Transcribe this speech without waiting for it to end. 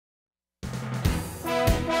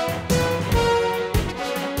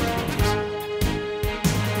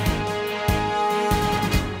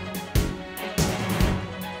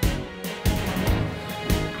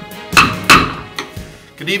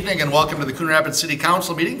evening and welcome to the Coon Rapids City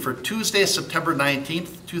Council meeting for Tuesday, September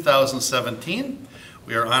 19th, 2017.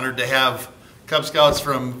 We are honored to have Cub Scouts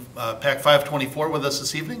from Pack 524 with us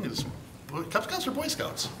this evening. Is Cub Scouts or Boy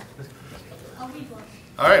Scouts?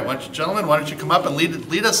 All right, gentlemen, why don't you come up and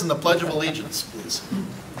lead us in the Pledge of Allegiance, please.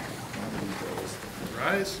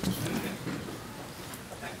 Rise.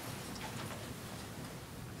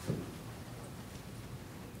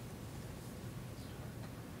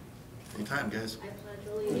 Time, guys. I pledge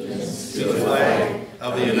allegiance to the flag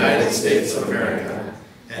of the United States of America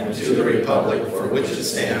and to the republic for which it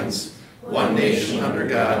stands, one nation under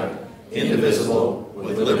God, indivisible,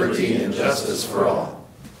 with liberty and justice for all.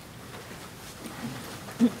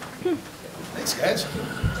 Thanks, guys.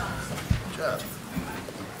 Good job.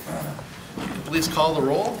 Please call the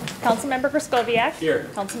roll. Councilmember Gryskowiak. Here.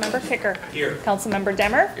 Councilmember Kicker. Here. Councilmember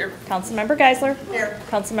Demmer. Here. Councilmember Geisler. Here.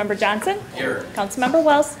 Councilmember Johnson. Here. Councilmember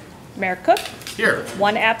Wells. Mayor Cook. Here.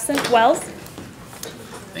 One absent, Wells.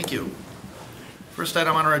 Thank you. First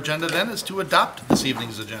item on our agenda then is to adopt this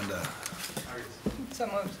evening's agenda. So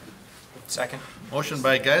moved. Second. Motion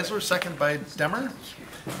by Geisler, second by Demmer.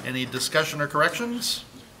 Any discussion or corrections?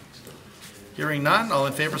 Hearing none, all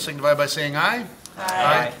in favor signify by saying aye.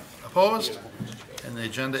 Aye. Opposed? And the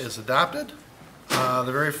agenda is adopted.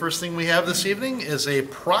 The very first thing we have this evening is a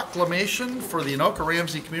proclamation for the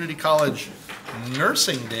Anoka-Ramsey Community College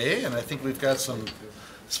Nursing Day, and I think we've got some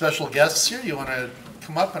special guests here. You want to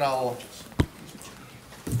come up and I'll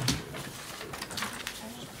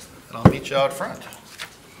meet you out front.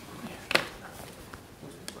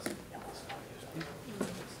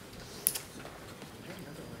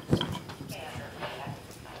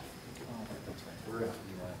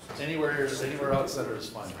 Anywhere out center is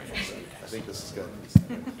fine. I think this is good.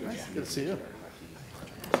 Nice. Good to see you.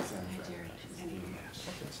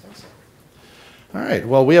 All right.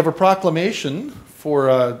 Well, we have a proclamation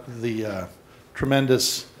for the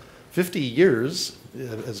tremendous 50 years,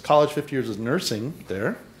 as college, 50 years as nursing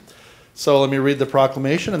there. So let me read the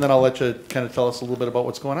proclamation, and then I'll let you kind of tell us a little bit about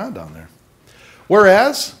what's going on down there.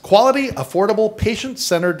 Whereas quality, affordable,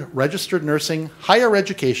 patient-centered registered nursing higher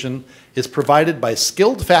education is provided by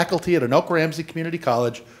skilled faculty at Anoka-Ramsey Community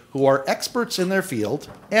College who are experts in their field,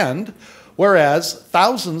 and whereas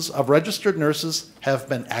thousands of registered nurses have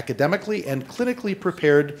been academically and clinically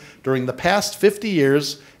prepared during the past 50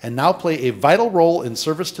 years and now play a vital role in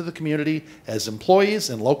service to the community as employees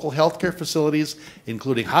in local healthcare facilities,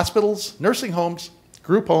 including hospitals, nursing homes,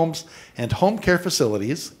 group homes, and home care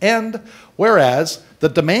facilities, and whereas the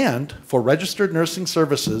demand for registered nursing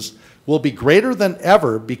services will be greater than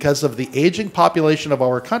ever because of the aging population of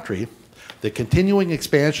our country, the continuing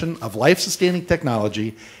expansion of life-sustaining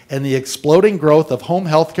technology, and the exploding growth of home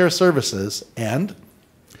health care services, and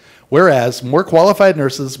whereas more qualified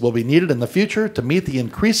nurses will be needed in the future to meet the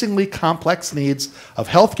increasingly complex needs of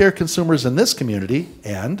healthcare consumers in this community,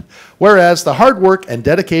 and whereas the hard work and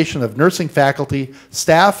dedication of nursing faculty,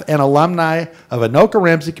 staff, and alumni of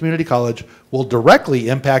Anoka-Ramsey Community College will directly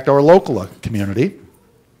impact our local community.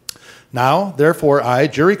 Now, therefore, I,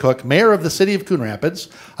 Jerry Cook, Mayor of the City of Coon Rapids,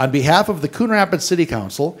 on behalf of the Coon Rapids City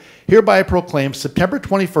Council, hereby proclaim September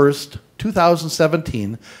 21st,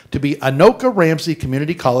 2017 to be Anoka-Ramsey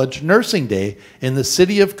Community College Nursing Day in the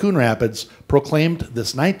City of Coon Rapids, proclaimed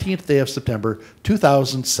this 19th day of September,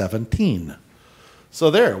 2017.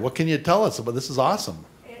 So there, what can you tell us about this? Is awesome.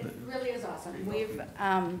 It really is awesome. We've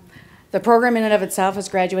the program in and of itself has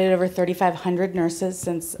graduated over 3,500 nurses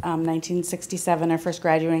since 1967. Our first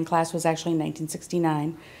graduating class was actually in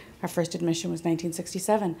 1969. Our first admission was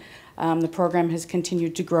 1967. The program has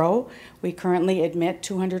continued to grow. We currently admit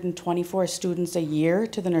 224 students a year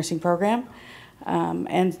to the nursing program,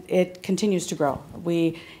 and it continues to grow.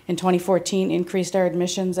 We, in 2014, increased our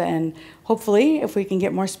admissions, and hopefully, if we can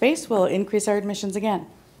get more space, we'll increase our admissions again.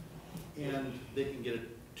 And they can get a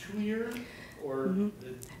 2-year or... Mm-hmm.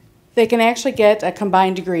 They can actually get a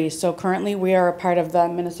combined degree. So currently we are a part of the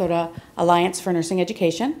Minnesota Alliance for Nursing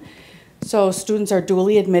Education. So students are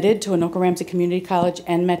dually admitted to Anoka-Ramsey Community College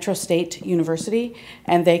and Metro State University,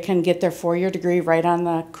 and they can get their 4-year degree right on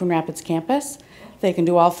the Coon Rapids campus. They can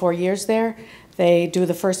do all 4 years there. They do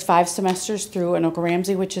the first 5 semesters through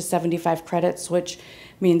Anoka-Ramsey, which is 75 credits, which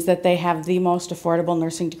means that they have the most affordable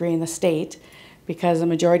nursing degree in the state, because the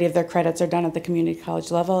majority of their credits are done at the community college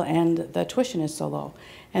level and the tuition is so low.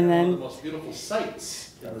 And then one of the most beautiful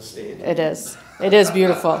sites in the state. It is. It is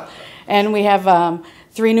beautiful. And we have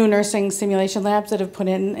 3 new nursing simulation labs that have put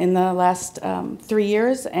in the last 3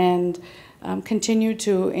 years, and continue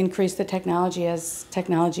to increase the technology as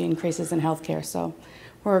technology increases in healthcare. So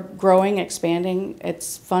we're growing, expanding.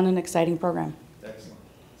 It's fun and exciting program. Excellent.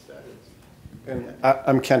 It's fabulous. And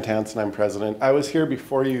I'm Kent Hansen, I'm president. I was here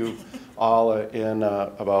before you all in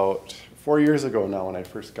about 4 years ago now when I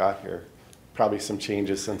first got here. Probably some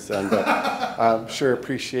changes since then, but sure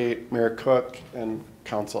appreciate Mayor Cook and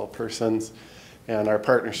council persons and our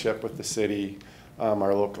partnership with the city,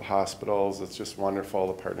 our local hospitals. It's just wonderful,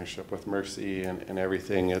 the partnership with Mercy and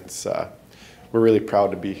everything. It's we're really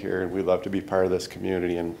proud to be here, and we love to be part of this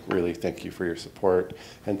community, and really thank you for your support,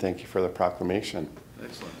 and thank you for the proclamation.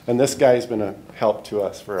 Excellent. And this guy's been a help to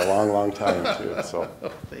us for a long, long time too, so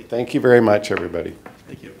thank you very much, everybody.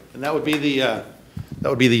 Thank you. And that would be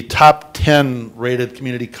the top 10 rated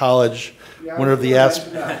community college winner of the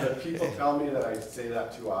People tell me that I say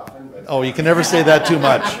that too often, but Oh, you can never say that too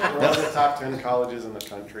much. we're one of the top 10 colleges in the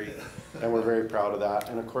country, and we're very proud of that.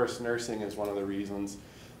 And of course, nursing is one of the reasons.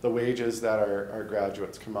 The wages that our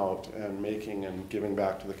graduates come out and making and giving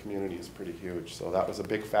back to the community is pretty huge. So that was a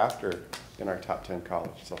big factor in our top 10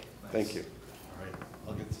 college. So thank you. All right,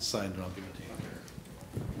 I'll get this signed and I'll give it to you here.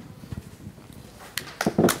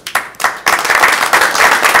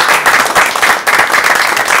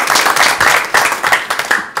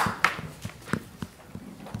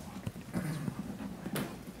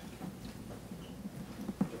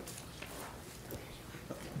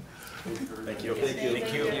 Thank you.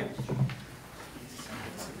 Thank you.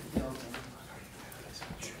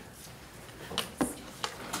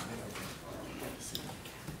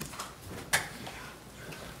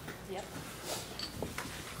 Yep.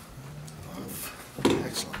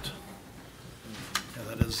 Excellent. Yeah,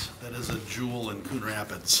 that is a jewel in Coon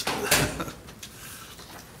Rapids.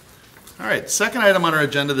 All right, second item on our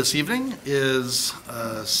agenda this evening is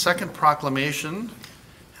a second proclamation.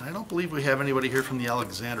 And I don't believe we have anybody here from the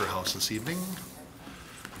Alexander House this evening.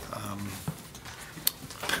 I'm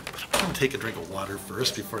going to take a drink of water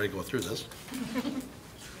first before I go through this.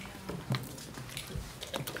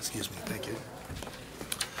 Excuse me, thank you.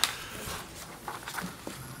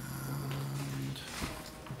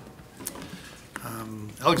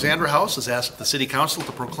 Alexander House has asked the City Council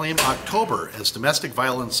to proclaim October as Domestic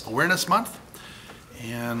Violence Awareness Month.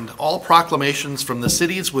 And all proclamations from the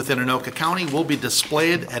cities within Anoka County will be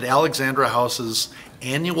displayed at Alexandra House's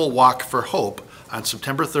annual Walk for Hope on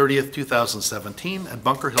September 30th, 2017 at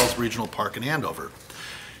Bunker Hills Regional Park in Andover.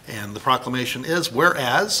 And the proclamation is,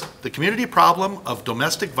 whereas the community problem of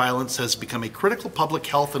domestic violence has become a critical public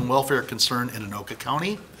health and welfare concern in Anoka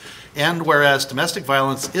County, and whereas domestic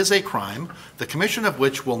violence is a crime, the commission of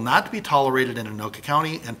which will not be tolerated in Anoka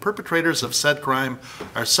County, and perpetrators of said crime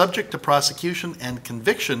are subject to prosecution and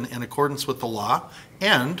conviction in accordance with the law,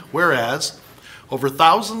 and whereas over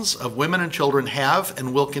thousands of women and children have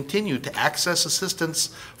and will continue to access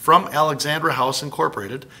assistance from Alexandra House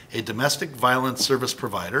Incorporated, a domestic violence service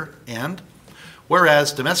provider, and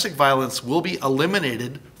whereas domestic violence will be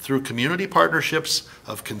eliminated through community partnerships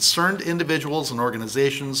of concerned individuals and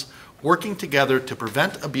organizations working together to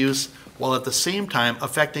prevent abuse while at the same time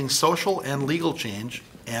affecting social and legal change,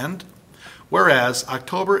 and whereas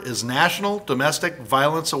October is National Domestic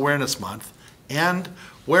Violence Awareness Month, and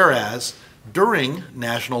whereas during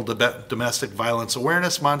National Domestic Violence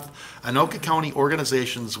Awareness Month, Anoka County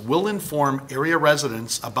organizations will inform area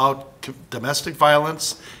residents about domestic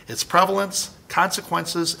violence, its prevalence,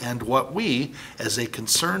 consequences, and what we, as a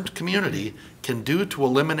concerned community, can do to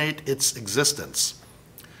eliminate its existence.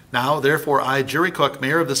 Now, therefore, I, Jerry Cook,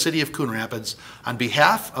 Mayor of the City of Coon Rapids, on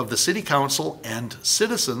behalf of the City Council and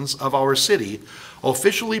citizens of our city,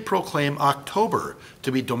 officially proclaim October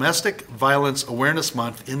to be Domestic Violence Awareness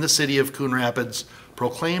Month in the City of Coon Rapids,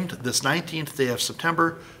 proclaimed this 19th day of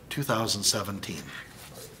September, 2017.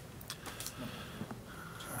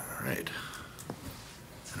 All right.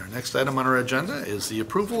 And our next item on our agenda is the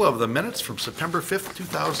approval of the minutes from September 5th,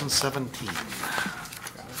 2017.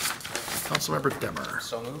 Councilmember Demmer.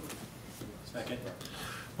 So moved. Second.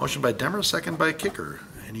 Motion by Demmer, second by Kicker.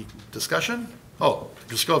 Any discussion? Oh,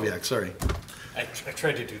 Griscoviac, sorry. I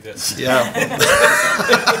tried to do this. Yeah.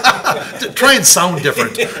 Try and sound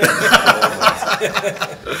different.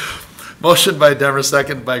 Motion by Demmer,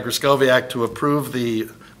 second by Griscoviac to approve the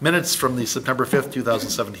minutes from the September 5th,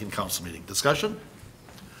 2017 council meeting. Discussion?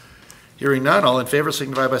 Hearing none, all in favor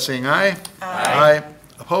signify by saying aye. Aye.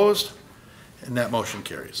 Opposed? And that motion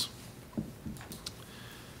carries.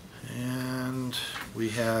 And we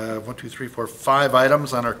have 5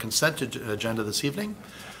 items on our consent agenda this evening.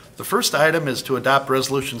 The first item is to adopt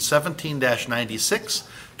Resolution 17-96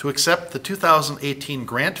 to accept the 2018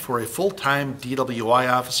 grant for a full-time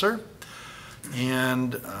DWI officer.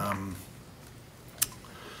 And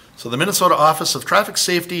So the Minnesota Office of Traffic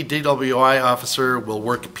Safety DWI officer will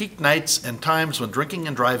work peak nights and times when drinking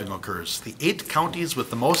and driving occurs. The 8 counties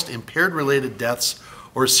with the most impaired-related deaths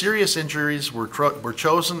or serious injuries were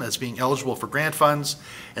chosen as being eligible for grant funds,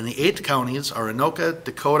 and the 8 counties are Anoka,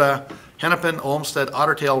 Dakota, Hennepin, Olmsted,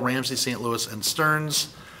 Otter Tail, Ramsey, St. Louis, and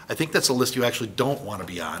Stearns. I think that's a list you actually don't want to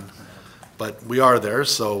be on, but we are there,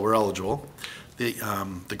 so we're eligible.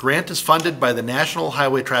 The grant is funded by the National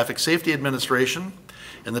Highway Traffic Safety Administration,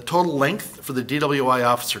 and the total length for the DWI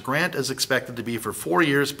officer grant is expected to be for 4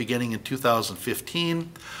 years beginning in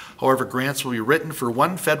 2015. However, grants will be written for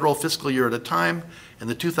 1 federal fiscal year at a time, and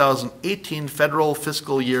the 2018 federal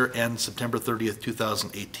fiscal year ends September 30th,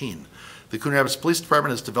 2018. The Coon Rapids Police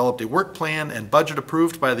Department has developed a work plan and budget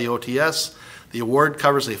approved by the OTS. The award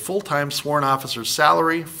covers a full-time sworn officer's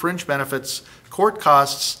salary, fringe benefits, court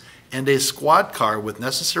costs, and a squad car with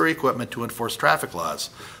necessary equipment to enforce traffic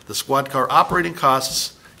laws. The squad car operating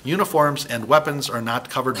costs, uniforms, and weapons are not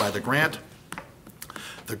covered by the grant.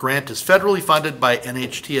 The grant is federally funded by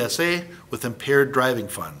NHTSA with impaired driving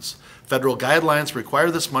funds. Federal guidelines require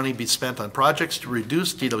this money be spent on projects to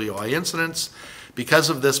reduce DWI incidents. Because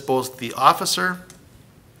of this, both the officer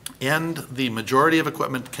and the majority of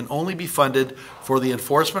equipment can only be funded for the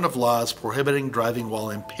enforcement of laws prohibiting driving while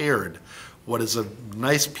impaired. What is a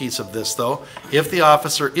nice piece of this, though, if the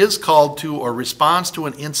officer is called to or responds to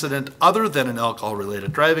an incident other than an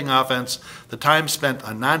alcohol-related driving offense, the time spent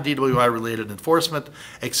on non-DWI-related enforcement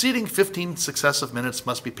exceeding 15 successive minutes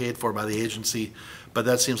must be paid for by the agency, but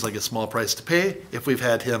that seems like a small price to pay if we've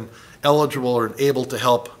had him eligible or able to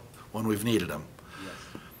help when we've needed him.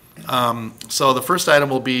 So the first item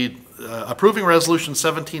will be approving Resolution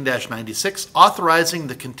 17-96, authorizing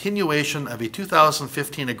the continuation of a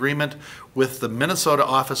 2015 agreement with the Minnesota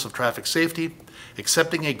Office of Traffic Safety,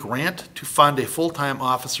 accepting a grant to fund a full-time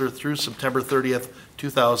officer through September 30th,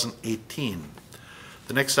 2018.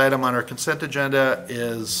 The next item on our consent agenda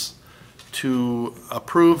is to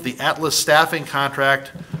approve the Atlas staffing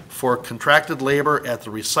contract for contracted labor at the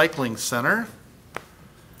recycling center.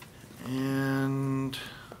 And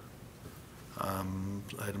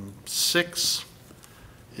item 6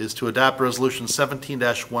 is to adopt Resolution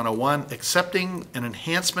 17-101, accepting an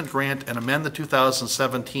enhancement grant and amend the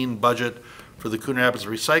 2017 budget for the Coon Rapids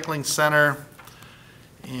Recycling Center.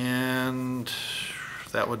 And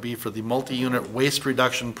that would be for the multi-unit waste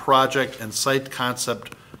reduction project and site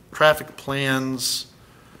concept traffic plans,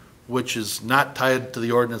 which is not tied to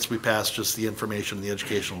the ordinance we passed, just the information and the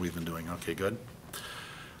educational we've been doing. Okay, good.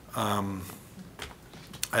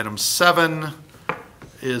 Item 7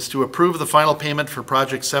 is to approve the final payment for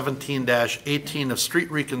project 17-18 of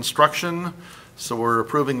street reconstruction. So we're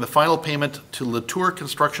approving the final payment to Latour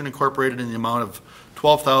Construction Incorporated in the amount of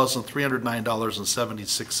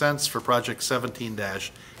 $12,309.76 for project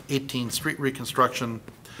 17-18 street reconstruction.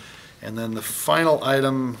 And then the final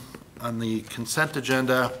item on the consent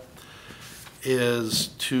agenda is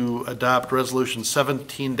to adopt Resolution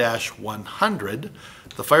 17-100.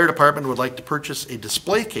 The fire department would like to purchase a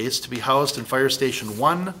display case to be housed in Fire Station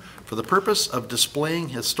 1 for the purpose of displaying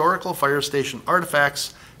historical fire station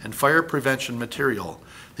artifacts and fire prevention material.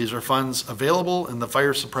 These are funds available in the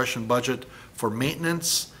fire suppression budget for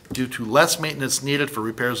maintenance due to less maintenance needed for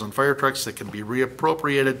repairs on fire trucks that can be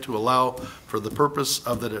reappropriated to allow for the purpose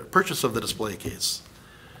of the purchase of the display case.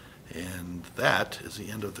 And that is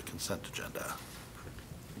the end of the consent agenda.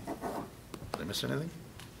 Did I miss anything?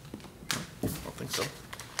 No, I don't think so.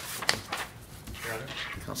 Your Honor,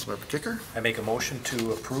 Councilmember Kicker. I make a motion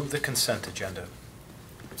to approve the consent agenda.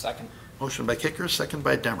 Second. Motion by Kicker, second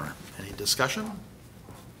by Demmer. Any discussion?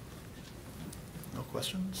 No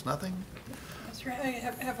questions? Nothing? Mr. I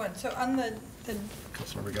have one. So on the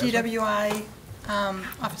Councilmember Geisler? DWI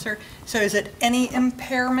officer, so is it any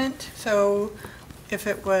impairment? So if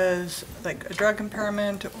it was like a drug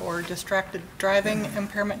impairment or distracted driving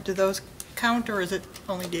impairment, do those count, or is it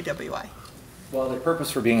only DWI? Well, the purpose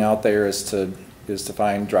for being out there is to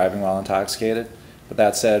find driving while intoxicated. But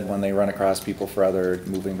that said, when they run across people for other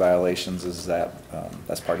moving violations,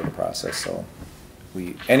 that's part of the process. So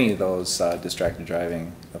any of those distracted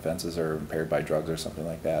driving offenses or impaired by drugs or something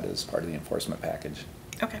like that is part of the enforcement package.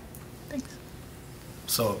 Okay, thanks.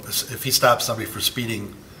 So if he stops somebody for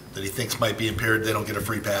speeding that he thinks might be impaired, they don't get a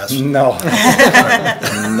free pass? No.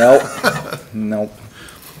 Nope. Nope.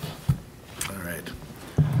 All right.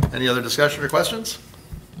 Any other discussion or questions?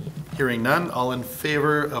 Hearing none, all in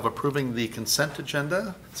favor of approving the consent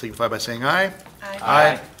agenda, signify by saying aye. Aye.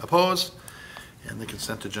 Aye. Opposed? And the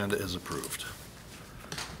consent agenda is approved.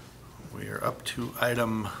 We are up to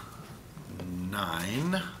item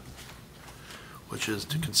 9, which is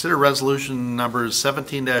to consider resolution numbers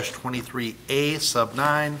 17-23A sub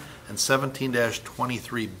 9 and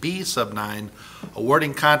 17-23B sub 9,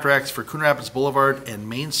 awarding contracts for Coon Rapids Boulevard and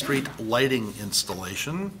Main Street lighting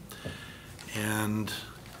installation. And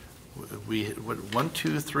we, what, 1,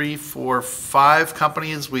 2, 3, 4, 5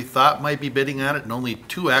 companies we thought might be bidding on it, and only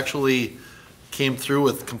 2 actually came through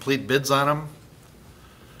with complete bids on them.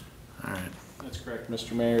 All right. That's correct,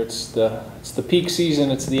 Mr. Mayor. It's the peak season.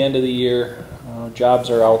 It's the end of the year. Jobs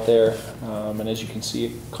are out there, and as you can see,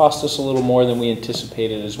 it cost us a little more than we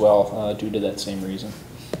anticipated as well, due to that same reason.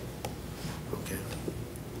 Okay.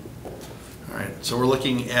 All right. So we're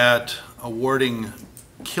looking at awarding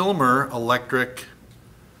Kilmer Electric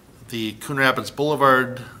the Coon Rapids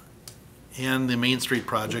Boulevard and the Main Street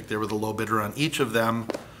project. They were the low bidder on each of them.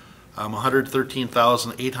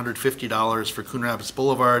 $113,850 for Coon Rapids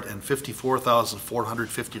Boulevard and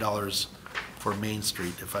 $54,450 for Main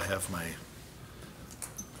Street, if I have my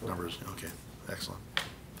numbers. Okay, excellent.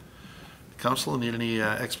 Council, need any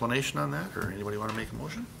explanation on that, or anybody want to make a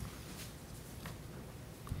motion?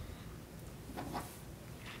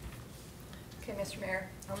 Okay, Mr. Mayor,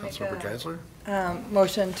 I'll make Councilmember Geisler?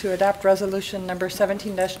 motion to adopt resolution number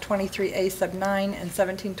 17-23A sub 9 and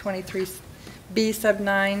 17-23B sub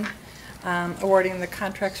 9, awarding the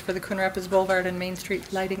contracts for the Coon Rapids Boulevard and Main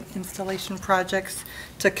Street lighting installation projects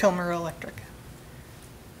to Kilmer Electric.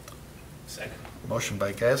 Second. Motion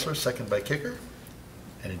by Geisler, second by Kicker.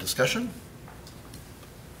 Any discussion?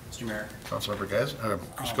 Mr. Mayor. Councilmember Geisler,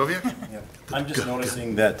 Kraskowiak? Yeah. I'm just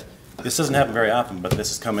noticing that this doesn't happen very often, but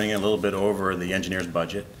this is coming in a little bit over the engineer's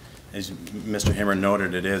budget. As Mr. Himmer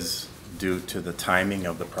noted, it is due to the timing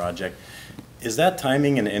of the project. Is that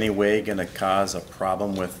timing in any way going to cause a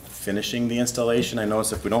problem with finishing the installation? I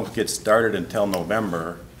notice if we don't get started until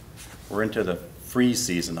November, we're into the freeze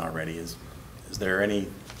season already. Is there any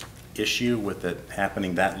issue with it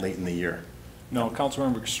happening that late in the year? No,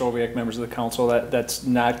 Councilmember Kraskowiak, members of the council, that's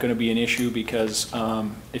not going to be an issue because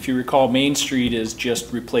if you recall, Main Street is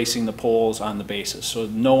just replacing the poles on the basis, so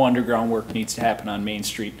no underground work needs to happen on Main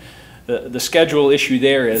Street. The schedule issue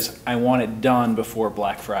there is I want it done before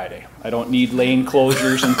Black Friday. I don't need lane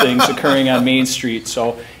closures and things occurring on Main Street,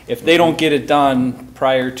 so if they don't get it done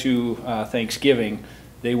prior to Thanksgiving,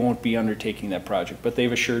 they won't be undertaking that project, but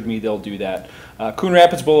they've assured me they'll do that. Coon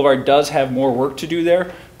Rapids Boulevard does have more work to do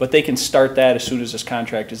there, but they can start that as soon as this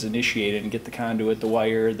contract is initiated and get the conduit, the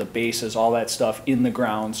wire, the bases, all that stuff in the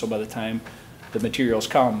ground, so by the time the materials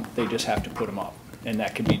come, they just have to put them up, and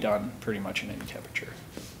that can be done pretty much in any temperature.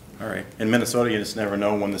 All right. In Minnesota, you just never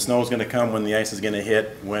know when the snow is going to come, when the ice is going to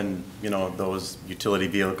hit, when, you know, those utility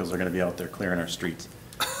vehicles are going to be out there clearing our streets.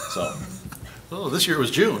 So. Oh, this year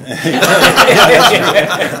was June.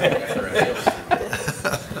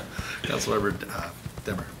 Councilmember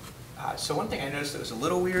Demmer. So one thing I noticed that was a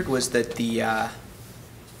little weird was that the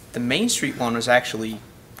Main Street one was actually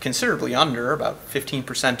considerably under, about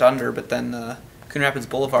 15% under, but then the Coon Rapids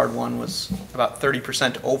Boulevard one was about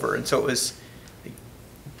 30% over, and so it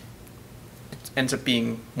ends up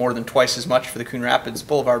being more than twice as much for the Coon Rapids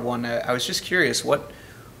Boulevard one. I was just curious, what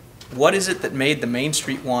is it that made the Main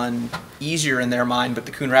Street one easier in their mind, but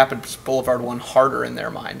the Coon Rapids Boulevard one harder in their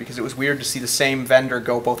mind? Because it was weird to see the same vendor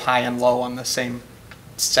go both high and low on the same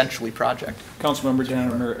essentially project. Councilmember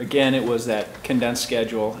Denner, again, it was that condensed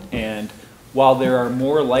schedule, and while there are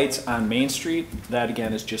more lights on Main Street, that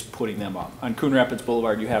again is just putting them up. On Coon Rapids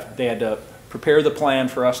Boulevard, they had to prepare the plan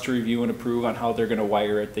for us to review and approve on how they're going to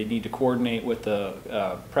wire it. They need to coordinate with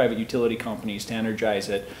the private utility companies to energize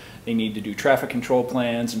it. They need to do traffic control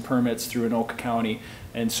plans and permits through Anoka County.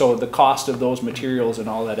 And so the cost of those materials and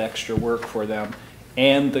all that extra work for them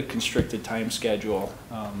and the constricted time schedule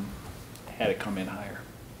had to come in higher.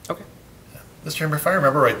 Okay. Mr. Chairman, if I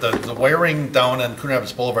remember right, the wiring down on Coon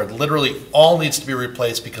Rapids Boulevard literally all needs to be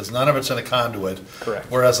replaced because none of it's in a conduit.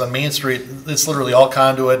 Correct. Whereas on Main Street, it's literally all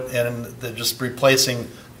conduit and they're just replacing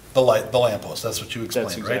the lamppost. That's what you explained,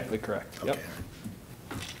 That's right? exactly correct. Okay. Yep.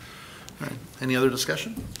 All right. Any other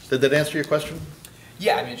discussion? Did that answer your question?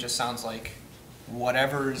 Yeah, I mean, it just sounds like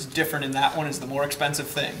whatever is different in that one is the more expensive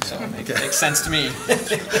thing, so it makes sense to me.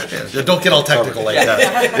 Yeah, don't get all technical like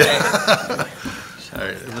that. All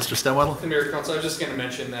right, Mr. Stemwell? The Mayor Council, I was just going to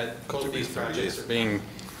mention that both of these projects are being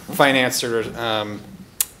financed through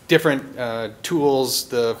different tools.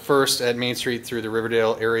 The first at Main Street through the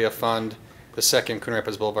Riverdale Area Fund, the second Coon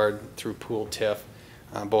Rapids Boulevard through pooled TIF,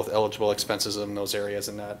 both eligible expenses in those areas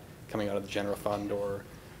and not coming out of the general fund or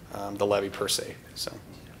the levy per se. So.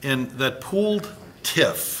 And that pooled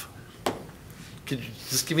TIF, Could you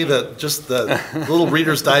just give me the little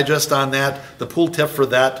Reader's Digest on that, the pool tip for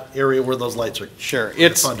that area where those lights are? Sure.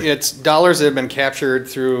 funded? It's dollars that have been captured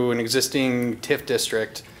through an existing TIF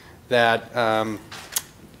district that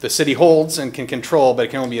the city holds and can control, but it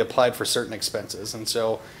can only be applied for certain expenses. And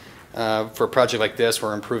so for a project like this,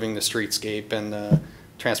 we're improving the streetscape and the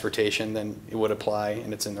transportation, then it would apply,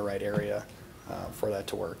 and it's in the right area for that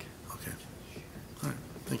to work. Okay. All right.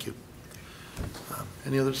 Thank you.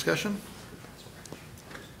 Any other discussion?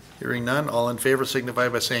 Hearing none, all in favor signify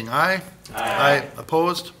by saying aye. Aye.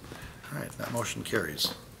 Opposed? All right, that motion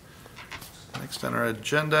carries. Next on our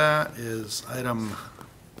agenda is item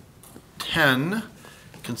 10.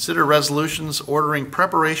 Consider resolutions ordering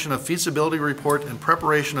preparation of feasibility report and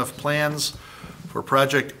preparation of plans for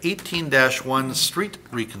project 18-1 street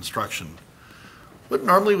reconstruction. Would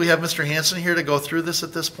normally we have Mr. Hanson here to go through this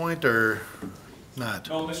at this point, or not?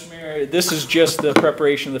 No, Mr. Mayor, this is just the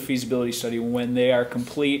preparation of the feasibility study. When they are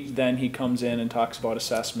complete, then he comes in and talks about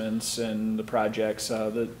assessments and the projects.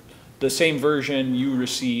 The same version you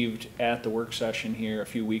received at the work session here a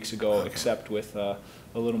few weeks ago, okay, except with a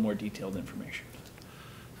little more detailed information.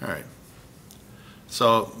 All right.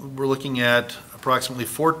 So we're looking at approximately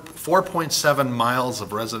 4.7 miles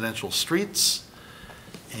of residential streets.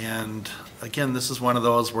 And again, this is one of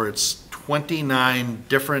those where it's 29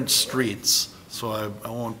 different streets. So I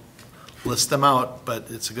won't list them out, but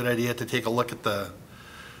it's a good idea to take a look at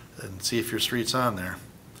and see if your street's on there.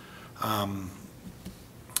 And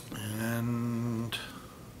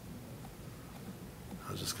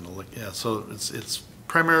I was just going to look, yeah, so it's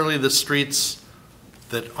primarily the streets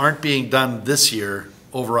that aren't being done this year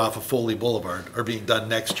over off of Foley Boulevard are being done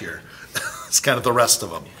next year. It's kind of the rest of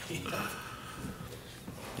them. Yeah,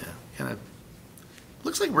 kind of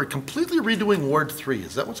looks like we're completely redoing Ward 3.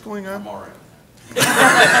 Is that what's going on? I'm all right.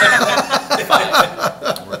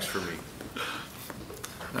 Works for me.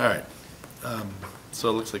 All right. So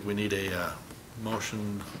it looks like we need a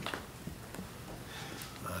motion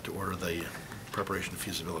to order the preparation of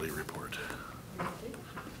feasibility report.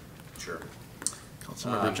 Sure.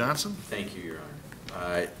 Councilmember Johnson? Thank you, Your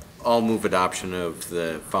Honor. I'll move adoption of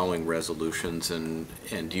the following resolutions, and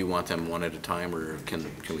do you want them one at a time, or can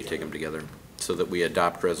we take them together? So that we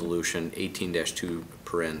adopt resolution 18-2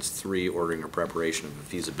 parens 3, ordering a preparation of a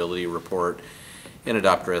feasibility report, and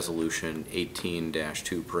adopt resolution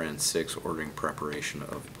 18-2 parens 6, ordering preparation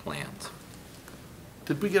of plans.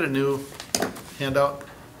 Did we get a new handout?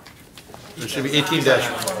 There should be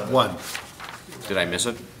 18-1. Did I miss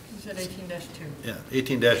it? You said 18-2. Yeah,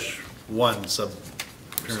 18-1 sub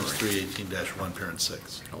parents 3, 18-1 parent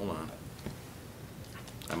 6. Hold on.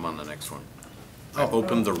 I'm on the next one. Oh. I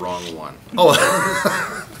opened the wrong one. Oh.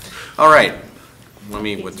 All right. Let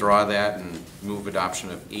me withdraw that and move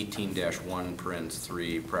adoption of 18-1 parens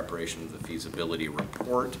 3, preparation of the feasibility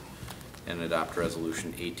report, and adopt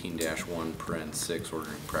resolution 18-1 parens 6,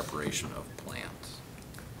 ordering preparation of plans.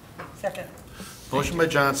 Second. Motion by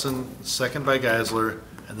Johnson, second by Geisler,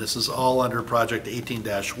 and this is all under project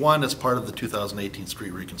 18-1 as part of the 2018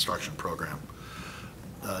 street reconstruction program.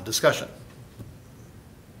 Discussion.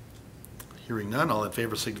 Hearing none, all in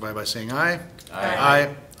favor signify by saying aye. Aye.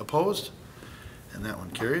 Aye. Opposed? And that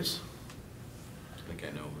one carries. I think I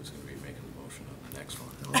know who's going to be making the motion on the next one.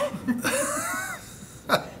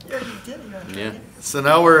 You already did it. You want to try Yeah. it? So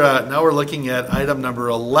now we're looking at item number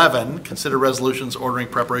 11, consider resolutions ordering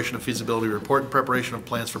preparation of feasibility report and preparation of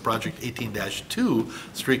plans for project 18-2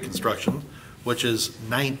 street construction, which is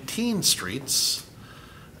 19 streets.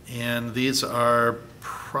 And these are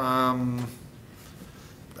from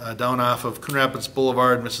down off of Coon Rapids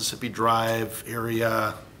Boulevard, Mississippi Drive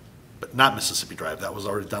area, but not Mississippi Drive. That was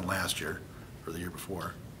already done last year or the year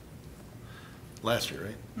before. Last year,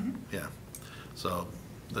 right? Mm-hmm. Yeah. So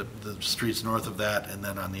the streets north of that, and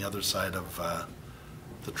then on the other side of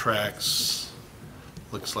the tracks,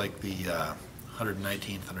 looks like the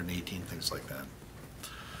 119th, 118th, things like that.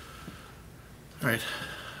 All right.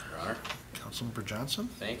 Your Honor. Councilmember Johnson?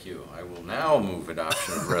 Thank you. I will now move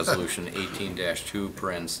adoption of resolution 18-2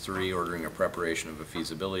 parens 3, ordering a preparation of a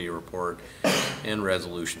feasibility report, and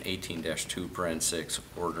resolution 18-2 parens 6,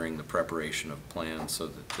 ordering the preparation of plans so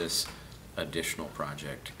that this additional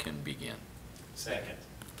project can begin. Second.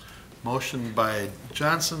 Motion by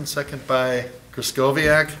Johnson, second by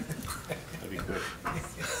Kraskowiak. That'd be good.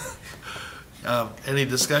 Any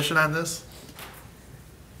discussion on this?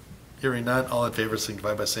 Hearing none, all in favor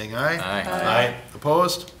signify by saying aye. Aye. Aye.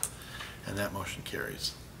 Opposed? And that motion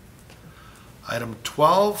carries. Item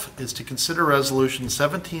 12 is to consider resolution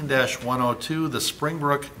 17-102, the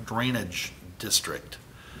Springbrook Drainage District.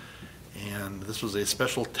 And this was a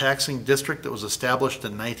special taxing district that was established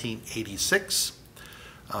in 1986.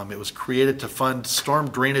 It was created to fund storm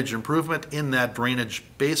drainage improvement in that drainage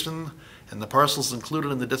basin, and the parcels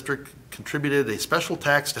included in the district contributed a special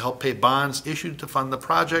tax to help pay bonds issued to fund the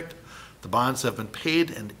project. The bonds have been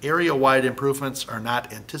paid and area-wide improvements are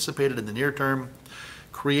not anticipated in the near term.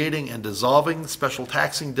 Creating and dissolving special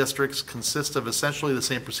taxing districts consist of essentially the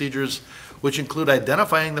same procedures, which include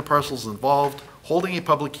identifying the parcels involved, holding a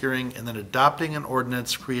public hearing, and then adopting an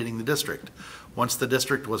ordinance creating the district. Once the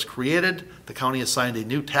district was created, the county assigned a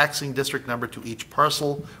new taxing district number to each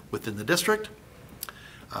parcel within the district.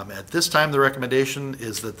 At this time, the recommendation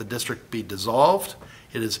is that the district be dissolved.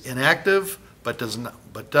 It is inactive, but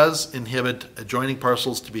does inhibit adjoining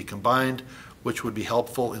parcels to be combined, which would be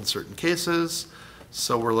helpful in certain cases.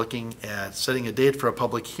 So we're looking at setting a date for a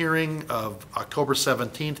public hearing of October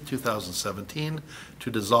 17th, 2017 to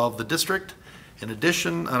dissolve the district. In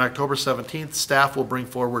addition, on October 17th, staff will bring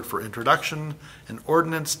forward for introduction an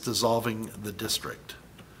ordinance dissolving the district.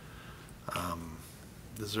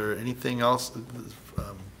 Is there anything else?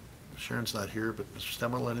 Sharon's not here, but Mr.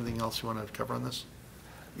 Stemmel, anything else you want to cover on this?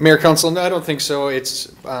 Mayor, Council, no, I don't think so.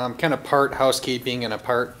 It's kind of part housekeeping and a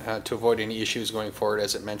part to avoid any issues going forward,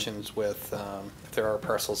 as it mentions with if there are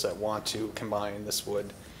parcels that want to combine, this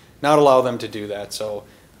would not allow them to do that. So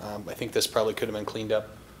I think this probably could have been cleaned up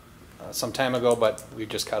some time ago, but we've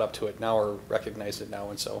just caught up to it now or recognized it now,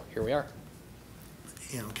 and so here we are.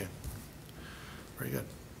 Yeah, okay. Very good.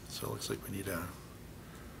 So it looks like we need a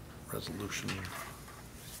resolution.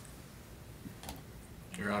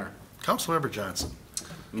 Your Honor. Councilmember Johnson.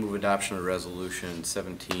 Move adoption of resolution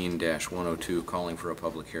 17-102 calling for a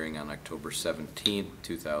public hearing on October 17th,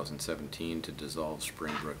 2017 to dissolve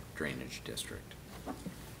Springbrook Drainage District.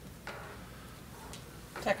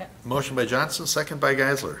 Second. Motion by Johnson, second by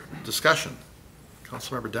Geisler. Discussion.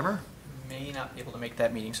 Councilmember Demmer? May not be able to make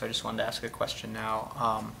that meeting, so I just wanted to ask a question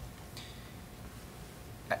now.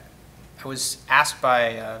 I was asked by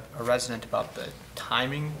a resident about the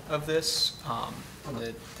timing of this.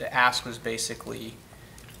 The ask was basically,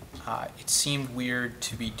 it seemed weird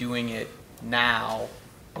to be doing it now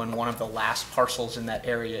when one of the last parcels in that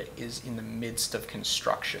area is in the midst of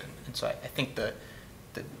construction. And so I think the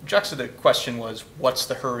crux of the question was, what's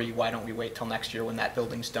the hurry? Why don't we wait till next year when that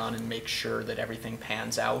building's done and make sure that everything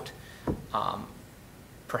pans out?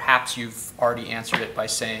 Perhaps you've already answered it by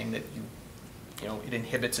saying that you know, it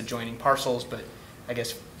inhibits adjoining parcels, but I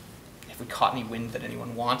guess if we caught any wind that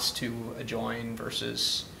anyone wants to adjoin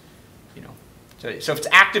versus, you know, so if it's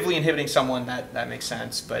actively inhibiting someone, that makes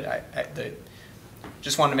sense, but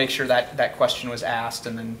just wanted to make sure that that question was asked,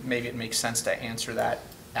 and then maybe it makes sense to answer that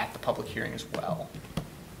at the public hearing as well.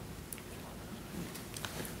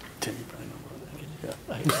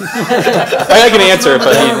 I can answer it,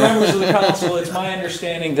 but Members of the council, it's my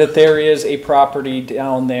understanding that there is a property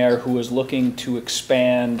down there who is looking to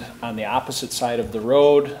expand on the opposite side of the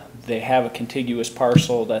road. They have a contiguous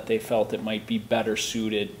parcel that they felt it might be better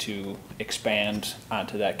suited to expand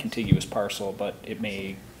onto that contiguous parcel, but it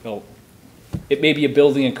may be a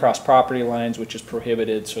building across property lines, which is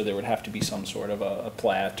prohibited, so there would have to be some sort of a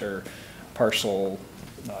plat or parcel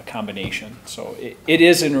combination. So it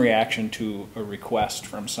is in reaction to a request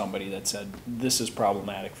from somebody that said, this is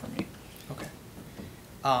problematic for me. Okay.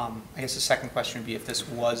 I guess the second question would be if this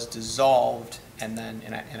was dissolved, and then,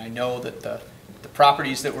 and I know that the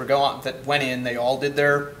properties that went in, they all did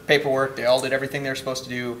their paperwork, they all did everything they're supposed to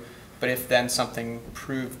do, but if then something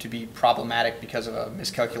proved to be problematic because of a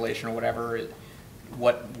miscalculation or whatever,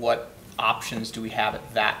 what options do we have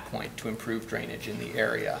at that point to improve drainage in the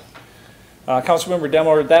area? Councilmember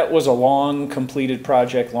Demler, that was a long completed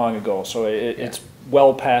project long ago, so it's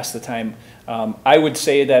well past the time. I would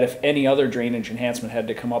say that if any other drainage enhancement had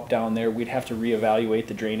to come up down there, we'd have to reevaluate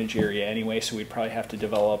the drainage area anyway, so we'd probably have to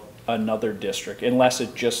develop another district, unless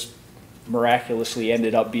it just miraculously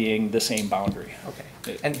ended up being the same boundary.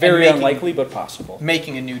 Okay. And very unlikely, but possible.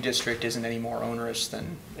 Making a new district isn't any more onerous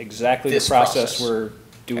than exactly the process we're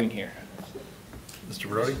doing here. Mr.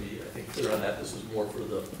 Brody? I think clear on that, this is more for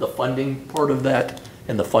the funding part of that,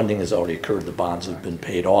 and the funding has already occurred. The bonds have been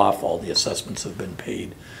paid off, all the assessments have been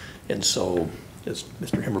paid, and so, as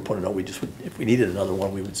Mr. Himmer pointed out, we just would, if we needed another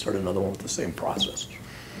one, we would start another one with the same process.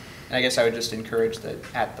 And I guess I would just encourage that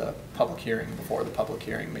at the public hearing, before the public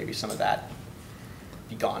hearing, maybe some of that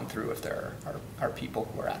be gone through if there are people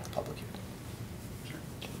who are at the public hearing.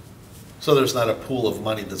 So there's not a pool of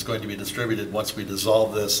money that's going to be distributed once we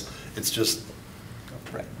dissolve this. It's just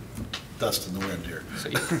right. Dust in the wind here. So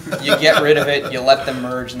you get rid of it, you let them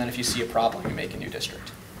merge, and then if you see a problem, you make a new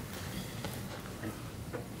district.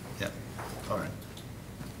 Yeah, all right.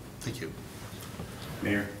 Thank you.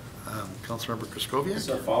 Mayor? Councilmember Kraskowiak? Just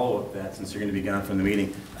a follow-up that, since you're going to be gone from the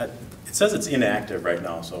meeting. It says it's inactive right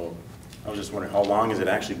now, so I was just wondering, how long has it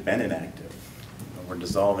actually been inactive? We're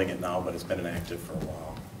dissolving it now, but it's been inactive for a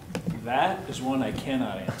while. That is one I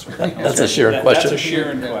cannot answer. That's a Sharon question. That's a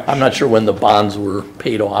Sharon question. I'm not sure when the bonds were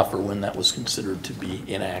paid off or when that was considered to be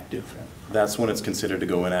inactive. That's when it's considered to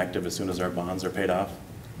go inactive, as soon as our bonds are paid off?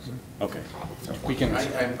 Okay. We can.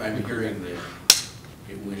 I'm hearing that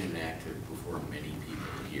it went inactive before many people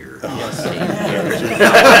here.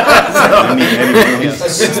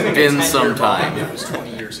 It's been some time. It was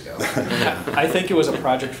 20 years ago. I think it was a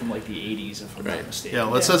project from like the 80s, if I'm not mistaken. Yeah,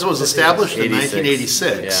 well, it says it was established in 86.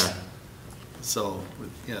 1986. Yeah. So,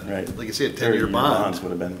 yeah, Right. like I said, 10-year 30-year bond. bonds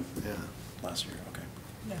would have been Yeah. last year, okay.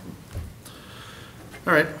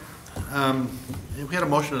 All right. We had a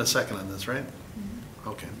motion and a second on this, right?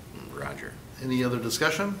 Okay. Roger. Any other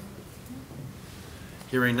discussion?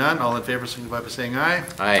 Hearing none, all in favor signify by saying aye.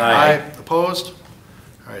 Aye. Aye. Opposed?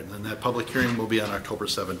 All right, then that public hearing will be on October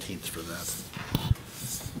 17th for that.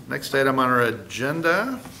 Next item on our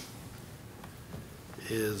agenda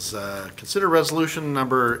is consider resolution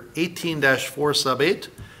number 18-4 sub 8,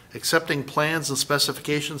 accepting plans and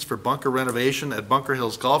specifications for bunker renovation at Bunker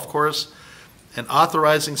Hills Golf Course and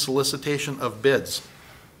authorizing solicitation of bids.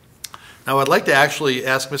 Now, I'd like to actually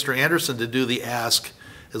ask Mr. Anderson to do the ask,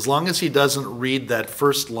 as long as he doesn't read that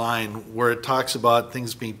first line where it talks about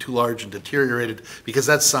things being too large and deteriorated, because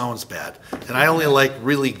that sounds bad. And I only like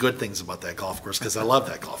really good things about that golf course, because I love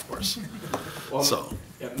that golf course. Well, So,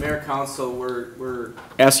 yeah, Mayor, Council, we're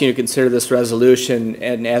asking you to consider this resolution,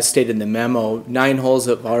 and as stated in the memo, 9 holes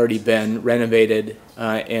have already been renovated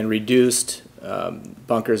and reduced.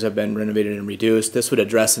 Bunkers have been renovated and reduced. This would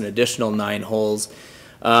address an additional 9 holes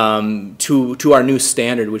to our new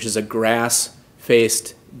standard, which is a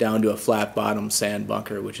grass-faced down to a flat bottom sand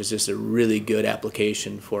bunker, which is just a really good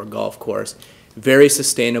application for a golf course. Very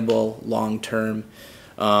sustainable, long-term.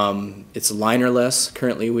 It's linerless.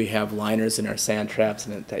 Currently we have liners in our sand traps,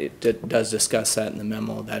 and it does discuss that in the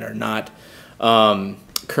memo, that are not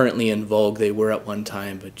currently in vogue. They were at one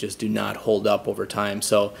time, but just do not hold up over time.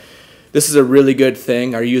 So this is a really good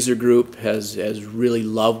thing. Our user group has really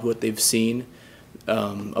loved what they've seen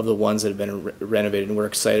of the ones that have been renovated, and we're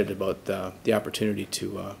excited about the opportunity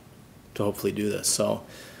to hopefully do this. So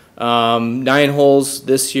 9 holes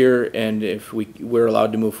this year, and if we're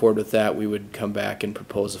allowed to move forward with that, we would come back and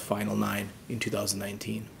propose a final 9 in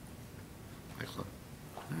 2019. excellent.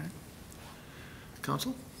 All right.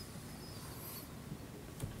 Council?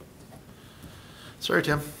 Sorry,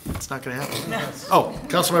 Tim, it's not going to happen. Oh,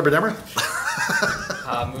 Councilmember Demmer?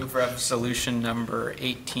 Move resolution number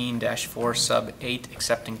 18-4 sub 8,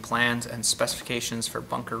 accepting plans and specifications for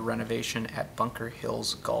bunker renovation at Bunker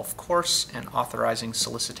Hills Golf Course and authorizing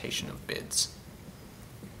solicitation of bids.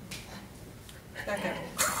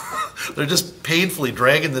 They're just painfully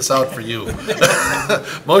dragging this out for you.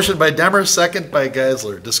 Motion by Demmer, second by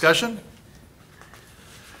Geisler. Discussion?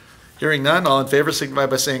 Hearing none, all in favor signify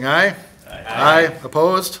by saying aye. Aye.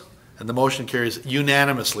 Opposed? And the motion carries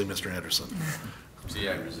unanimously, Mr. Anderson. See,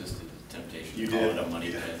 I resisted the temptation You to call did. it a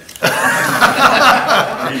money pit.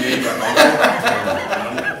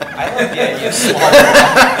 I like the idea of small.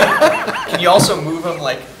 Can you also move them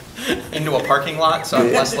like into a parking lot, so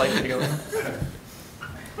I'm less likely to go in?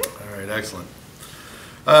 All right, excellent.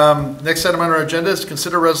 Next item on our agenda is to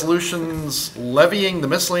consider resolutions levying the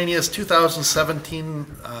miscellaneous 2017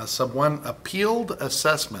 sub 1 appealed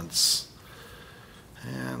assessments.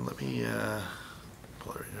 And let me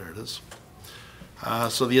pull it, there it is.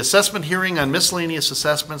 So the assessment hearing on miscellaneous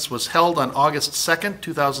assessments was held on August 2nd,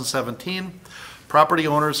 2017. Property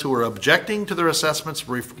owners who were objecting to their assessments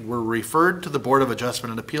were referred to the Board of Adjustment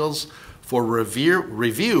and Appeals for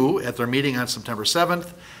review at their meeting on September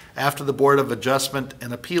 7th. After the Board of Adjustment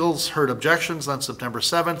and Appeals heard objections on September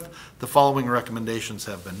 7th, the following recommendations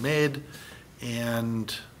have been made.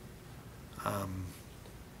 And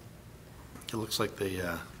it looks like they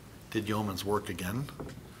did yeoman's work again.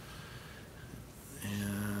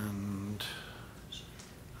 And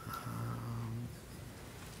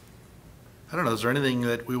I don't know, is there anything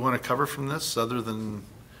that we want to cover from this other than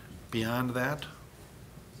beyond that?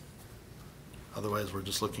 Otherwise, we're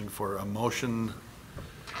just looking for a motion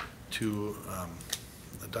to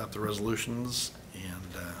adopt the resolutions,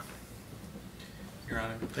 and Your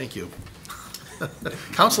Honor. Thank you.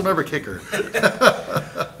 Councilmember Kicker.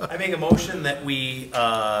 I make a motion that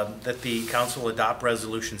that the council adopt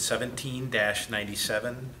resolution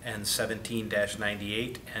 17-97 and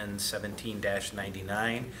 17-98 and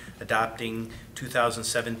 17-99, adopting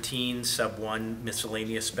 2017 sub 1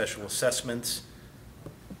 miscellaneous special assessments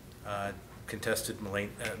contested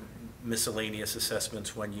miscellaneous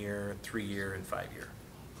assessments 1 year, 3 year, and 5 year.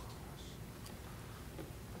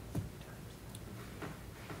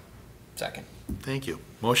 Second. Thank you.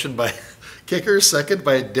 Motion by Kicker, second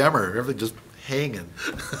by Demmer. Everything just hanging.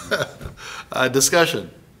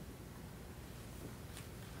 Discussion.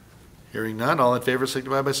 Hearing none, all in favor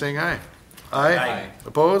signify by saying aye. Aye. Aye.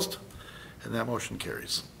 Opposed? And that motion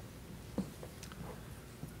carries.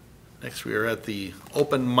 Next, we are at the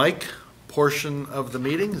open mic portion of the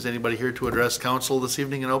meeting. Is anybody here to address council this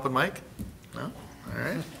evening in open mic? No? All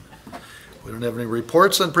right. We don't have any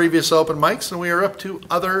reports on previous open mics, and we are up to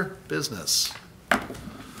other business.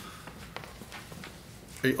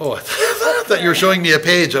 Oh, I thought you were showing me a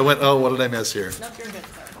page. I went, oh, what did I miss here? Nope, you're good.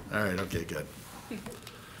 All right, okay, good.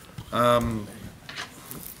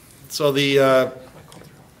 So the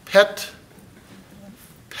pet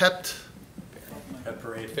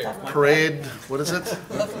parade, what is it?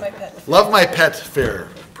 Love my pet. Love My Pet Fair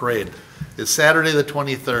Parade is Saturday the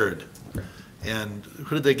 23rd. And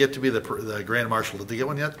who did they get to be the grand marshal? Did they get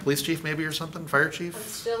one yet? Police chief maybe or something? Fire chief? I'm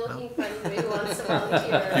still looking for anybody who wants to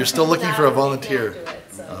volunteer. You're still looking for a volunteer? Do it,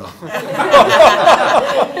 so.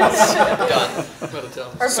 Done.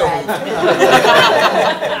 Or Brad.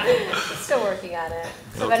 Still working on it.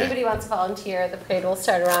 So Okay. if anybody wants to volunteer, the parade will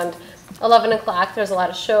start around 11 o'clock. There's a lot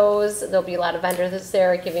of shows. There'll be a lot of vendors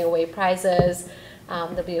there giving away prizes.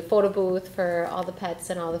 There'll be a photo booth for all the pets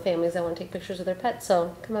and all the families that want to take pictures of their pets.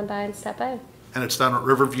 So come on by and stop by. And it's down at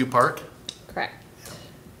Riverview Park? Correct.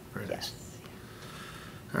 Very nice. Yes.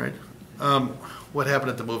 All right. What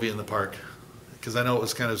happened at the movie in the park? Because I know it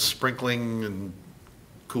was kind of sprinkling and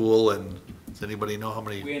cool, and does anybody know how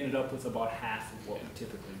many? We ended up with about half of what we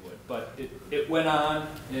typically would, but it went on,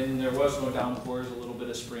 and there was no downpours, a little bit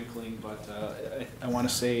of sprinkling, but I want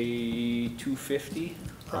to say 250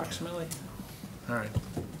 approximately. All right.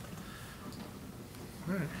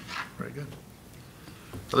 All right, very good.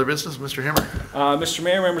 Other business, Mr. Himmer? Mr.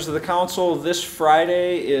 Mayor, members of the council, this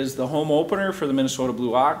Friday is the home opener for the Minnesota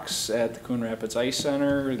Blue Ox at the Coon Rapids Ice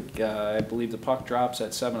Center. I believe the puck drops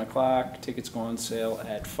at 7 o'clock. Tickets go on sale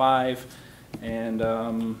at 5. And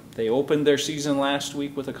they opened their season last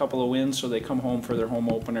week with a couple of wins, so they come home for their home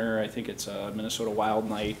opener. I think it's a Minnesota Wild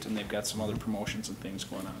Night, and they've got some other promotions and things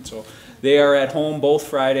going on. So they are at home both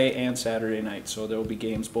Friday and Saturday night, so there will be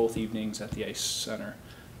games both evenings at the Ice Center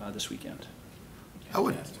this weekend. I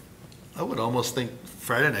would almost think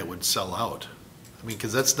Friday night would sell out. I mean,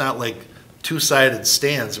 because that's not like two-sided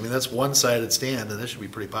stands. I mean, that's one-sided stand, and that should be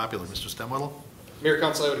pretty popular. Mr. Stemwettle? Mayor,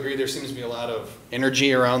 Council, I would agree. There seems to be a lot of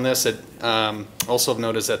energy around this. Also have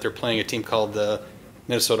noticed that they're playing a team called the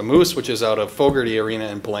Minnesota Moose, which is out of Fogarty Arena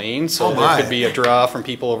in Blaine. So there could be a draw from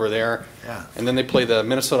people over there. Yeah. And then they play the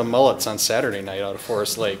Minnesota Mullets on Saturday night out of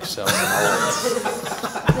Forest Lake. So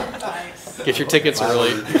get your tickets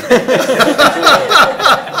early.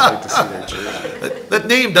 That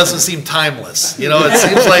name doesn't seem timeless. You know, it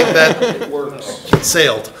seems like that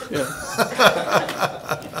sailed.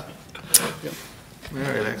 All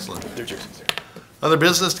right, excellent. Other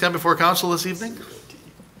business to come before council this evening?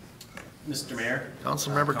 Mr. Mayor.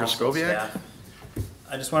 Councilmember Council Griscoviac? staff,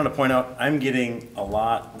 I just wanted to point out, I'm getting a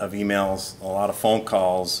lot of emails, a lot of phone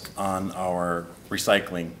calls on our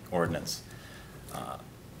recycling ordinance.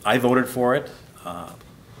 I voted for it,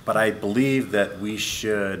 but I believe that we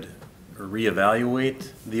should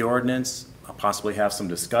reevaluate the ordinance, possibly have some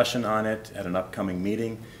discussion on it at an upcoming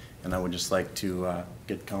meeting, and I would just like to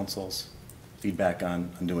get council's feedback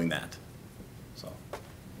on doing that. So,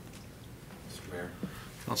 Mr. Mayor?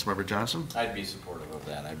 Councilmember Johnson? I'd be supportive of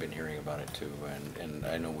that. I've been hearing about it too, and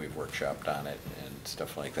I know we've workshopped on it and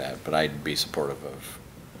stuff like that, but I'd be supportive of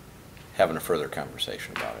having a further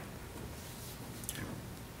conversation about it.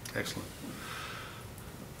 Excellent.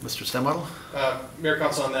 Mr. Stemwettle? Mayor,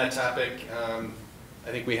 Council, on that topic, I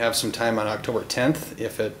think we have some time on October 10th,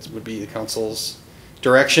 if it would be the council's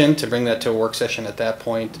direction to bring that to a work session at that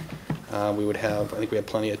point. We would have, I think we have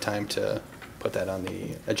plenty of time to put that on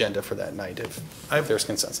the agenda for that night if there's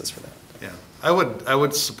consensus for that. Yeah, I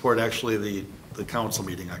would support actually the council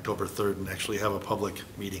meeting, October 3rd, and actually have a public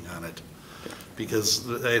meeting on it. Because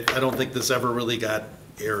I don't think this ever really got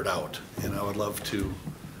aired out, and I would love to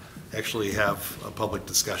actually have a public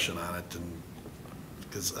discussion on it, and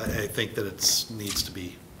because I think that it needs to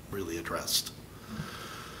be really addressed.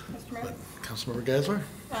 Mr. Mayor? But, Councilmember Geisler?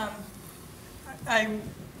 I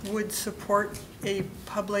would support a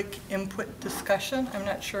public input discussion. I'm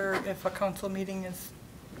not sure if a council meeting is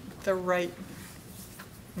the right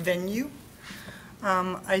venue.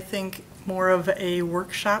 I think more of a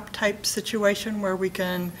workshop type situation where we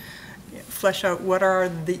can flesh out what are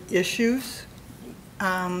the issues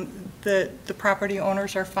the property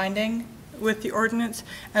owners are finding with the ordinance,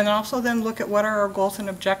 and also then look at what are our goals and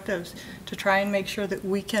objectives to try and make sure that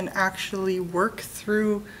we can actually work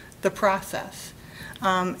through the process.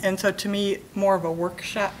 And so to me, more of a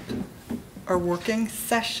workshop or working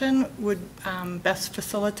session would best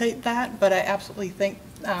facilitate that, but I absolutely think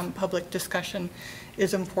public discussion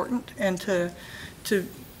is important, and to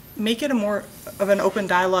make it a more of an open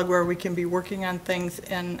dialogue where we can be working on things.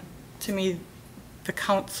 And to me, the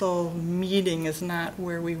council meeting is not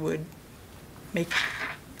where we would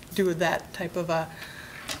do that type of a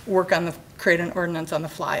create an ordinance on the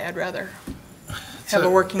fly. I'd rather have a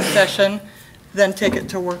working session, then take it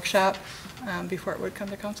to workshop before it would come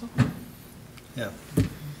to council. Yeah,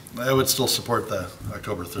 I would still support the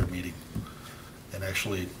October 3rd meeting and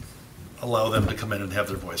actually allow them to come in and have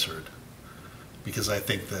their voice heard. Because I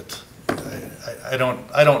think that, I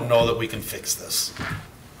don't know that we can fix this.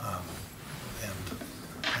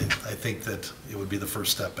 And I think that it would be the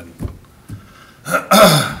first step in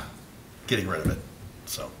getting rid of it,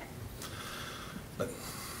 so. But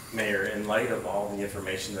Mayor, in light of all the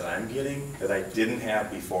information that I'm getting that I didn't have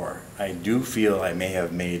before, I do feel I may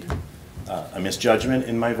have made a misjudgment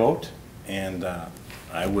in my vote, and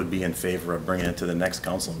I would be in favor of bringing it to the next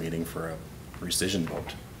council meeting for a rescission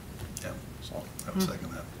vote. Yeah, so I would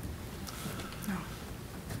second that.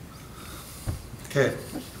 Okay,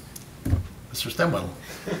 Mr. Stemwell.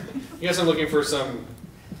 You guys are looking for some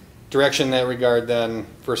direction in that regard then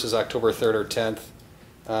versus October 3rd or 10th.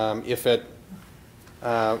 If a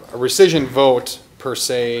rescission vote per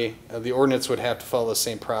se, the ordinance would have to follow the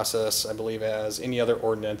same process, I believe, as any other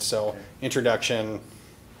ordinance. So introduction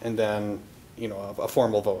and then, you know, a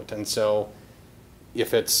formal vote. And so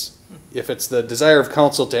if it's the desire of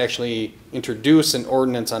council to actually introduce an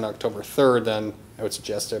ordinance on October 3rd, then I would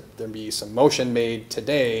suggest that there be some motion made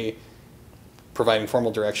today providing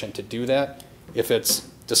formal direction to do that. If it's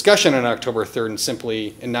discussion on October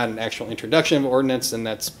 3rd and not an actual introduction of ordinance, then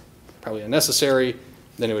that's probably unnecessary.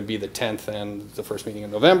 Then it would be the 10th and the first meeting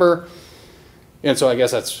in November. And so I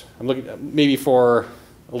guess I'm looking maybe for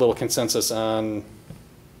a little consensus on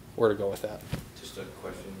where to go with that. Just a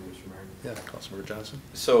question, Mr. Mayor. Yeah, Councilmember Johnson.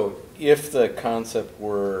 So if the concept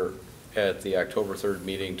were at the October 3rd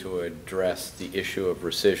meeting to address the issue of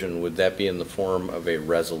rescission, would that be in the form of a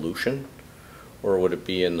resolution, or would it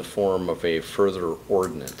be in the form of a further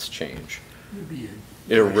ordinance change?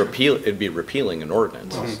 It'd be repealing an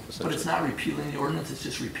ordinance. But it's not repealing the ordinance, it's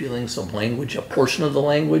just repealing some language, a portion of the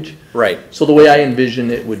language. Right. So the way I envision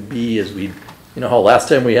it would be is you know how last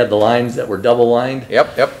time we had the lines that were double lined?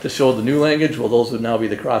 Yep. To show the new language, well, those would now be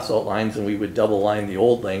the cross out lines, and we would double line the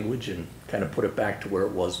old language and kind of put it back to where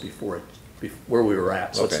it was before where we were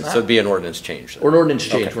at. So Okay, it's not, so it'd be an ordinance change then. or an ordinance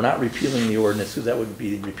change. Okay. We're not repealing the ordinance, because that would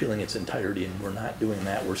be repealing its entirety, and we're not doing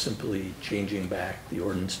that. We're simply changing back the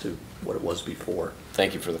ordinance to what it was before.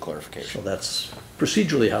 Thank you for the clarification. So that's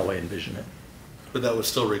procedurally how I envision it. But that would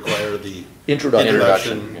still require the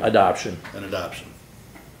Introduction, yeah. adoption. And adoption.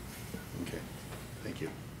 Okay, thank you.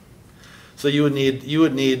 So you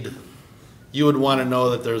would want to know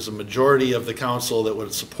that there's a majority of the council that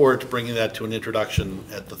would support bringing that to an introduction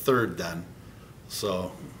at the 3rd then.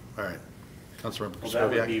 So, all right. Councilmember Well, that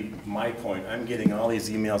would be my point. I'm getting all these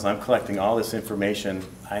emails, I'm collecting all this information.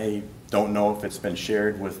 I don't know if it's been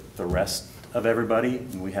shared with the rest of everybody,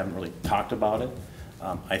 and we haven't really talked about it.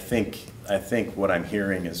 I think what I'm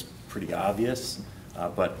hearing is pretty obvious,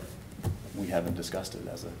 but we haven't discussed it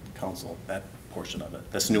as a council, that portion of it.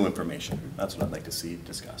 That's new information. That's what I'd like to see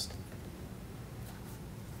discussed.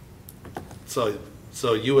 So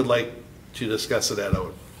you would like to discuss it at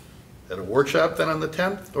a workshop then on the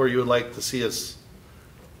 10th, or you would like to see us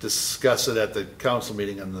discuss it at the council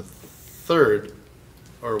meeting on the 3rd,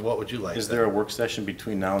 or what would you like? Is there a work session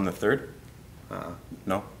between now and the 3rd?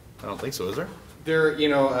 No? I don't think so, is there?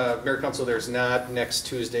 Mayor Council, there's not. Next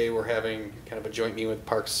Tuesday, we're having kind of a joint meeting with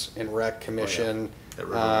Parks and Rec Commission.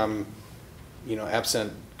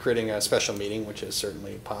 Absent creating a special meeting, which is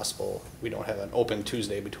certainly possible, we don't have an open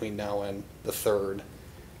Tuesday between now and the 3rd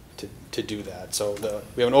to do that. So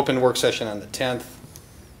we have an open work session on the 10th.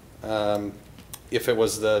 If it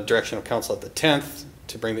was the direction of council at the 10th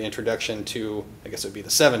to bring the introduction to, I guess it would be the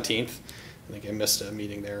 17th. I think I missed a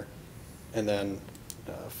meeting there. And then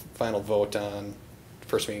final vote on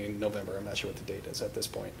first meeting in November. I'm not sure what the date is at this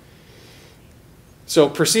point. So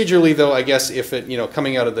procedurally, though, I guess if it,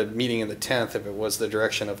 coming out of the meeting in the 10th, if it was the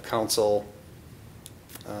direction of council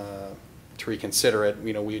to reconsider it,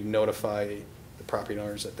 we'd notify the property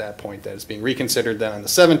owners at that point that it's being reconsidered then on the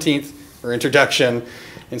 17th for introduction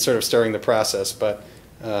and sort of starting the process. But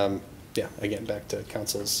yeah, again, back to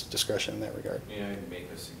council's discretion in that regard. May I make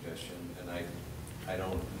a suggestion? And I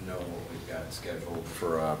don't know what we've got scheduled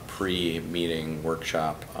for a pre-meeting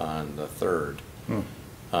workshop on the 3rd.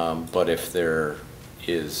 But if there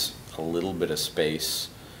is a little bit of space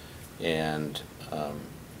and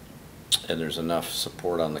there's enough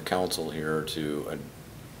support on the council here to,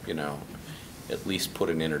 you know, at least put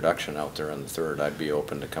an introduction out there on the 3rd, I'd be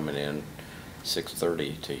open to coming in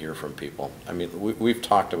 6:30 to hear from people. I mean, we've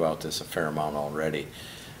talked about this a fair amount already,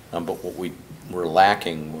 but what we were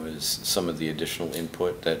lacking was some of the additional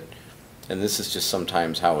input that, and this is just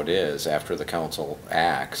sometimes how it is after the council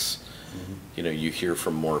acts. You know, you hear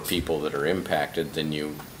from more people that are impacted than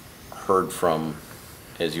you heard from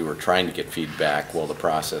as you were trying to get feedback while the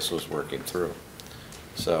process was working through.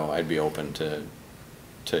 So I'd be open to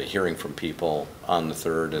hearing from people on the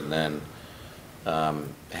 3rd and then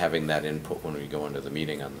having that input when we go into the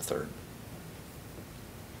meeting on the 3rd.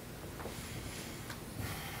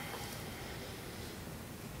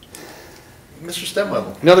 Mr.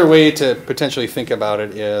 Stemwell. Another way to potentially think about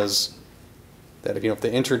it is that if, you know, if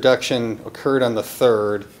the introduction occurred on the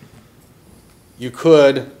 3rd, you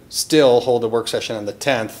could still hold a work session on the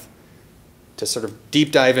 10th to sort of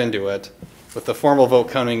deep dive into it, with the formal vote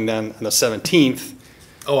coming then on the 17th.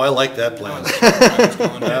 Oh, I like that plan.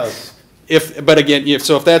 But again, if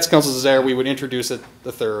that's council's desire, we would introduce it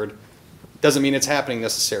the 3rd. Doesn't mean it's happening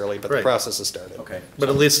necessarily, but the Right. process has started. Okay. But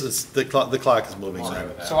at least it's the clock is moving.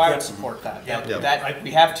 So I would support that. Yep. That, we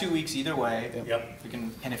have 2 weeks either way. Yep. We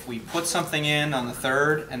can, and if we put something in on the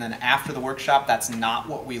 3rd and then after the workshop, that's not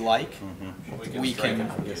what we like, we can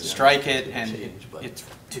strike it and it's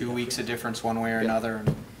 2 weeks of difference one way or another.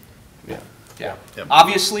 And yeah. Yep.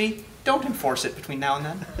 Obviously, don't enforce it between now and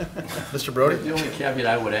then. Mr. Brody? The only caveat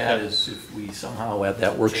I would add is if we somehow at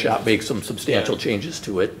that workshop make some substantial changes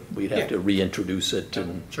to it, we'd have to reintroduce it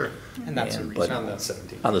and. Sure. And that's the reason. On the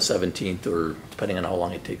 17th. On the 17th, or depending on how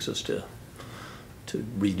long it takes us to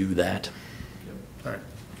redo that. All right.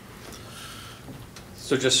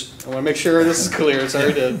 So just, I want to make sure this is clear.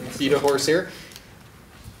 Sorry to beat a horse here.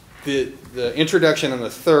 The introduction on the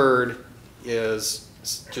 3rd is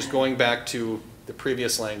just going back to the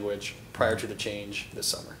previous language prior to the change this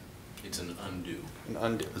summer. It's an undo.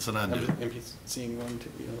 It's an undo. I'm seeing one, two,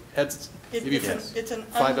 you know, heads, It- maybe It's an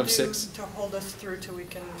 5 of undo 6. to hold us through till we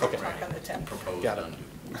can Okay. talk on the 10th. Proposed Got it.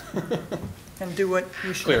 undo. And do what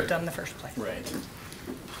we should Clear. have done in the first place. Right.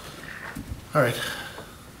 All right.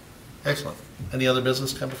 Excellent. Any other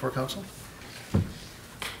business come before council?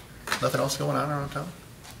 Nothing else going on around town?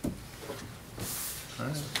 All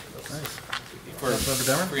right. Nice.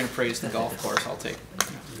 If we're going to praise the golf course, I'll take.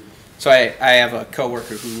 So I have a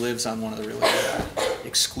coworker who lives on one of the really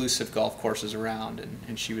exclusive golf courses around,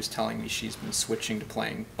 and she was telling me she's been switching to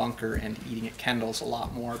playing bunker and eating at Kendall's a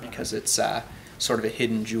lot more because it's sort of a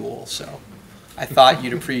hidden jewel. So I thought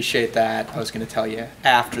you'd appreciate that. I was going to tell you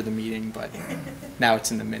after the meeting, but now it's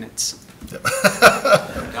in the minutes.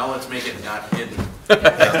 Now let's make it not hidden.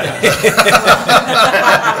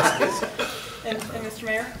 And Mr.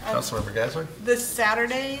 Mayor? Councilmember Geisler? This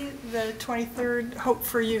Saturday, the 23rd, Hope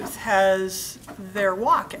for Youth has their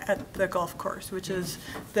walk at the golf course, which is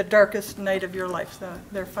the darkest night of your life,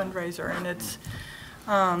 their fundraiser, and it's.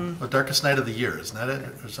 The darkest night of the year, isn't that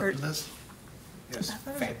it? Or something this? It was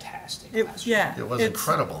fantastic. Yeah. It was it's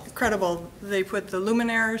incredible. Incredible. They put the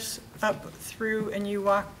luminaires up through, and you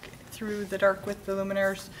walk through the dark with the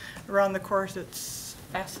luminaires around the course. It's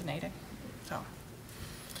fascinating, so.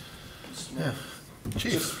 Yeah.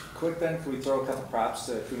 Chief. Just quick then, can we throw a couple props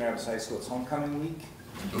to Coon Rapids High School? It's homecoming week.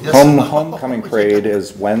 Yes. Homecoming parade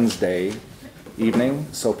is Wednesday evening,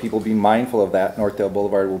 so people be mindful of that. Northdale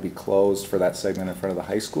Boulevard will be closed for that segment in front of the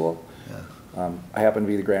high school. I happen to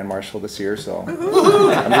be the Grand Marshal this year, so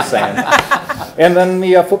I'm just saying. And then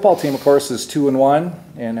the football team, of course, is 2-1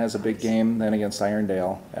 and has a big game then against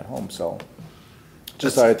Irondale at home, so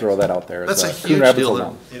just thought I'd throw that out there. That's a Coon huge Rapids deal. will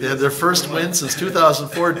down. They had their first win since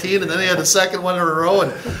 2014, and then they had a second one in a row.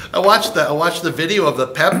 And I watched the video of the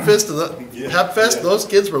Pep Fest. Those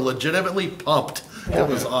kids were legitimately pumped. It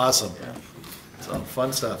was awesome. So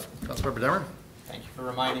fun stuff. Councilmember Demmer? Thank you for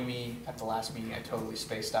reminding me at the last meeting. I totally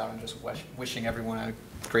spaced out and just wishing everyone a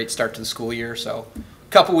great start to the school year. So a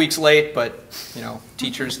couple weeks late, but you know,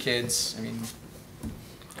 teachers, kids, I mean,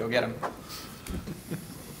 go get them.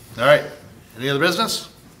 All right. Any other business?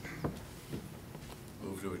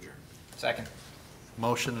 Move to adjourn. Second.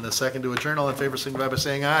 Motion and a second to adjourn. All in favor, signify by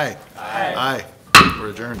saying aye. Aye. Aye. We're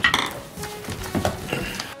adjourned.